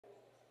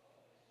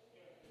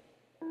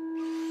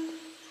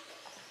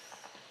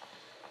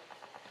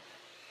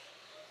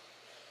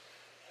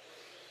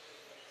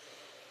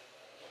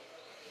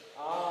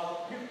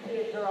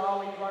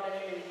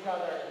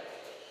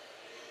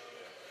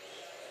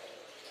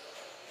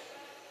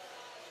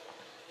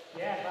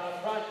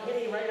Yeah, front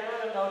Timmy right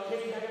on him though.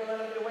 Timmy's not going to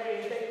let him get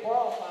away. He's ain't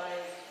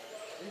qualifying.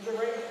 He's the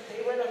ring.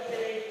 Stay with him,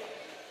 Timmy.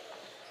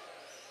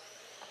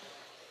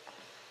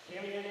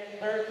 Timmy in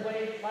third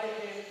place. Mike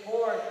in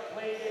fourth.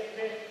 Blake in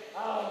fifth.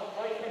 Oh,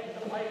 Mike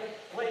catches the pipe.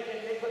 Blake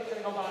and Nicholas going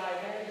to go by.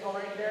 Man's go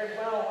right there as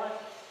well. Watch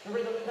the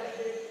rhythm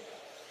section.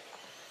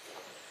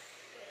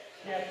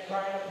 Yes,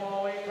 trying to pull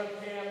away from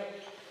Tim.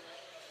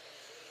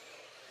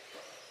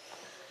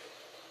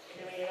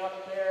 Timmy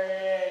up there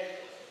in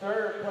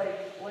third place.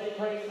 Blake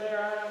right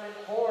there on him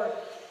in fourth.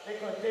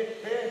 Nicholas in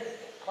fifth.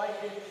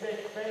 Mike in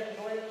sixth.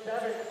 Benson in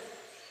seventh.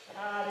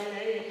 Todd in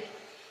eighth.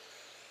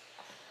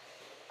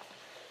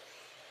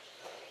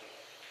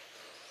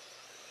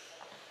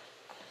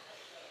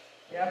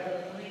 Yeah, with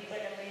a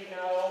 3-second lead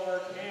now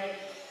over Tim.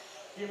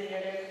 Jimmy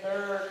in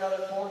third.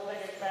 Another 4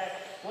 seconds back.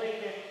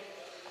 Blake in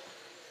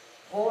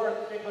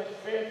fourth. Nicholas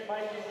fifth.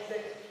 Mike in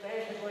sixth.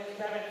 Benson in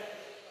seventh.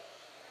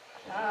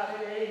 Todd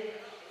in eighth.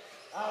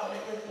 Oh,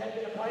 Nicholas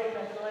catching the pipe.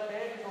 That's going to let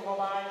Benson go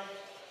by.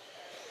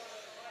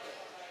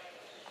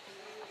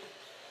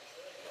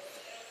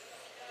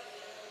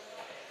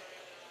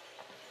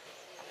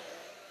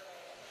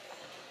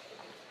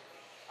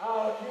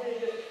 Oh, Jimmy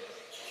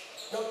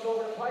just jumped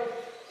over the pipe.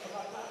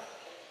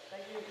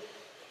 Thank you.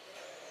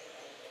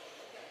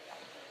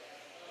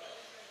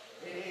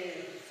 It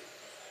is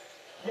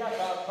Jeff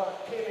out front.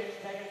 Tim in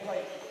second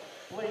place.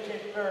 Blake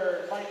in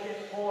third. Mike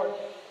in fourth.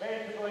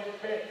 Vansicle in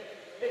fifth.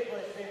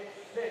 Nicholas in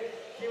sixth.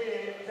 Jimmy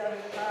in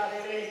seventh. Todd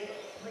in eighth.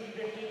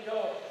 3:15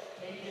 go.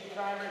 Taken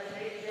driver.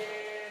 Taken.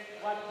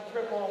 Watch the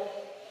triple.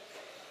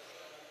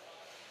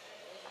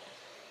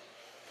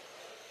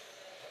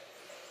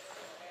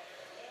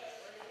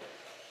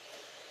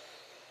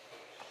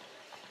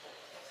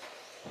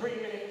 Three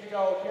minutes to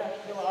go. Jeff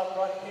still out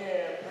front.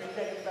 Tim. 3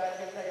 seconds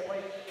back in second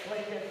place.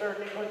 Blake in third.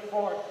 Nicholas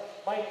fourth.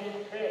 Mike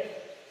in fifth.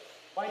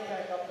 Mike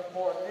back up to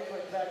fourth.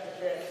 Nicholas back to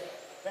fifth.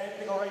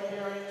 Vansicle right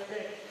there in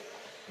sixth.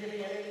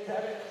 Jimmy in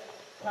seventh.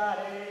 Todd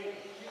in eighth.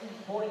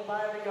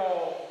 2:45 to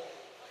go.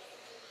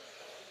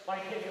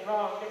 Mike getting it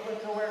wrong.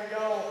 Nicholas nowhere to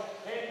go.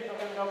 Vansicle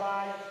going to go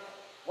by.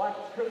 Watch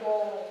the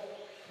triple.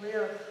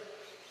 Clear.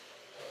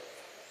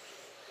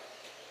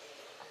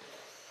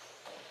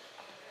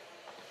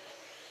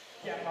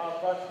 Jeff out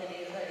front,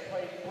 Timmy in second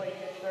place, Blake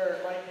in third,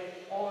 Mike in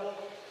fourth,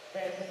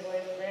 Vansicle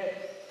in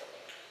fifth,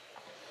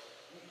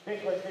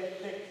 Nicholas in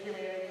sixth, Timmy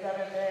in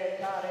seventh, and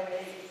Todd in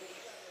eighth.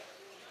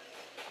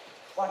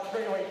 Watch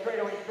straightaway.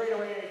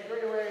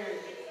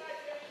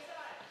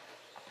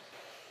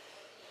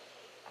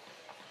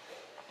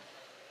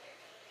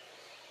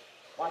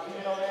 Watch the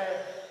middle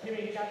there.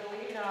 Timmy's got the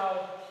lead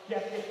now.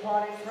 Jeff gets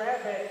caught in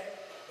traffic.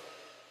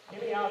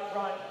 Timmy out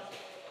front.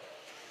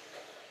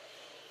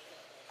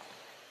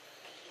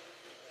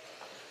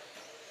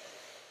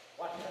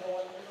 Watch the middle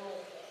one.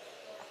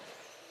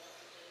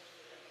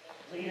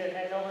 Leader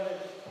heading over the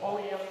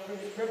podium through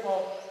the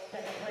triple.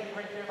 Second place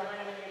right there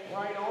behind him in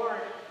bright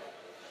orange.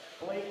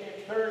 Blake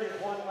in third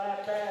is one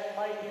lap back.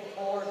 Mike in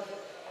fourth.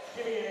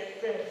 Jimmy in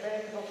fifth.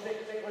 Vansicle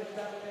sixth. Nicholas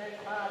seventh. And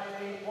Todd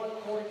in eighth.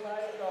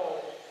 1:45 to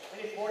go.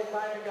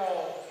 1:45 to go.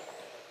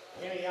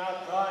 Timmy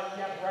out front.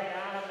 Jeff right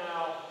on him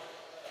now.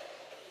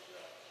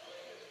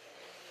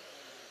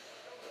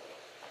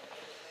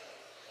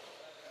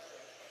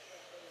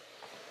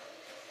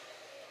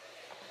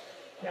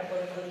 Jeff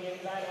looking for the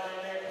inside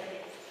line there.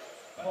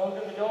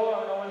 Closing the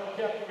door. No one for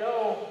Jeff to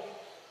go.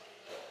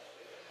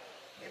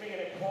 Timmy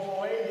going to pull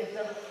away. He's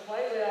never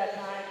slightly that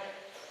time.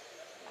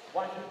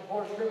 Watch the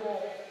fourth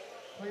triple.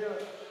 Clear.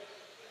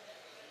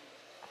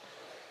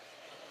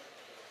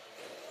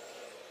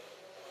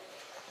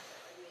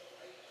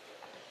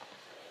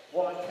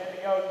 One, 10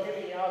 to go.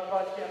 Timmy out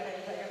front. Jeff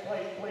in second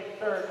place. Blake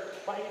third.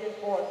 Mike in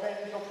fourth.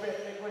 Vansicle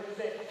fifth. Nicholas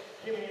sixth.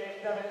 Jimmy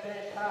in seventh.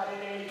 And Todd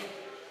in eighth.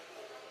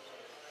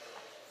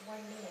 1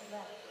 minute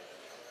left.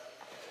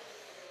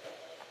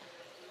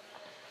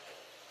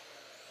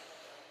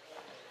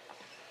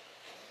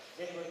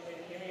 Nicholas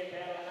and Timmy and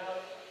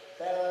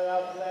battling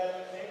out for that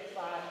same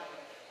spot.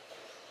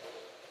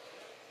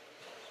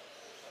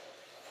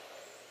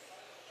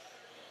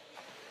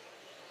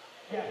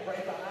 Jeff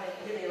right behind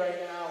Timmy right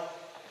now.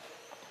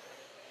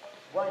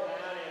 Right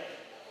behind him.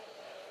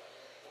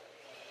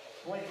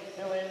 Blake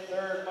still in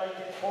third, Mike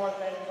in fourth,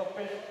 Vansicle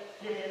fifth,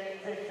 Jimmy in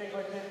sixth,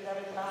 Nicholas in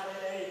seventh, Todd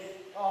in eighth.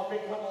 Oh,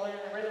 big tumble there in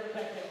the rhythm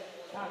section.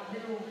 Top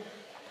two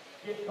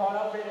gets caught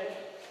up in it.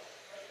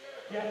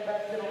 Jeff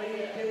back to the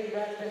lead, Timmy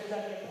back to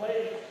second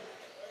place.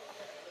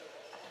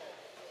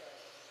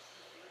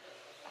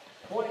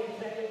 20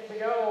 seconds to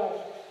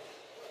go.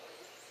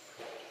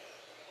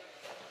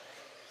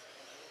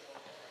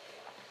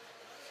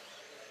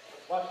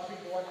 Watch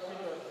speaker.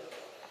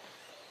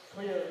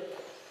 Clear.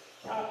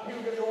 Top two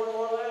gonna do one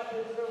more lap.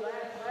 This is their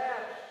last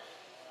lap.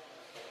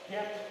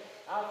 Jeff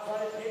out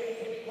front of Timmy.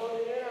 Timmy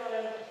closing in on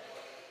him.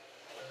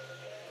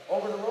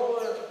 Over the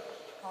roller.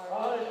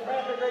 Oh, there's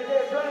traffic right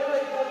there. Straight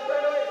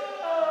away.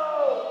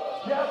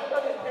 Oh, Jeff's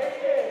gonna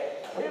take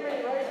it.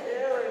 Timmy right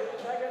there in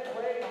second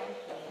place.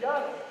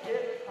 Just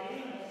gets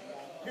beat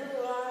to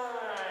the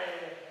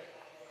line.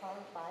 Car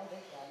 5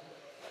 is done.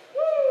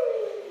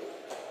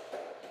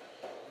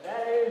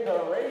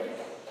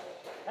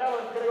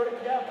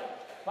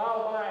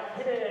 followed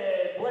by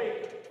Timid,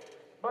 Blake,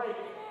 Mike,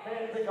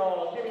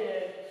 Manzigal,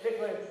 Dimian,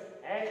 Nicholas,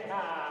 and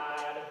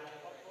Todd.